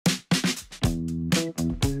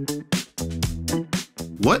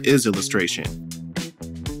What is illustration?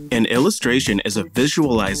 An illustration is a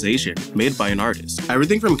visualization made by an artist.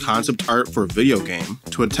 Everything from concept art for a video game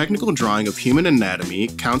to a technical drawing of human anatomy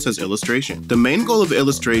counts as illustration. The main goal of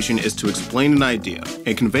illustration is to explain an idea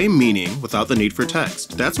and convey meaning without the need for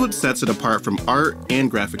text. That's what sets it apart from art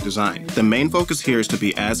and graphic design. The main focus here is to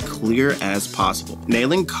be as clear as possible.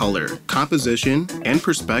 Nailing color, composition, and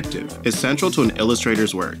perspective is central to an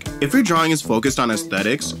illustrator's work. If your drawing is focused on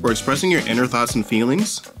aesthetics or expressing your inner thoughts and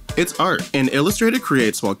feelings, it's art. An illustrator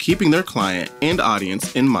creates while keeping their client and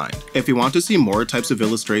audience in mind. If you want to see more types of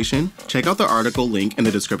illustration, check out the article link in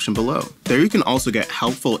the description below. There you can also get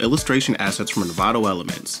helpful illustration assets from Envato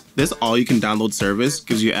Elements. This all-you-can-download service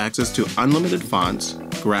gives you access to unlimited fonts,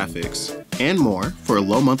 graphics, and more for a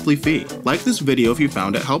low monthly fee. Like this video if you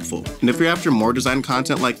found it helpful. And if you're after more design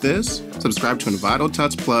content like this, subscribe to Envato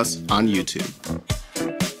Tuts Plus on YouTube.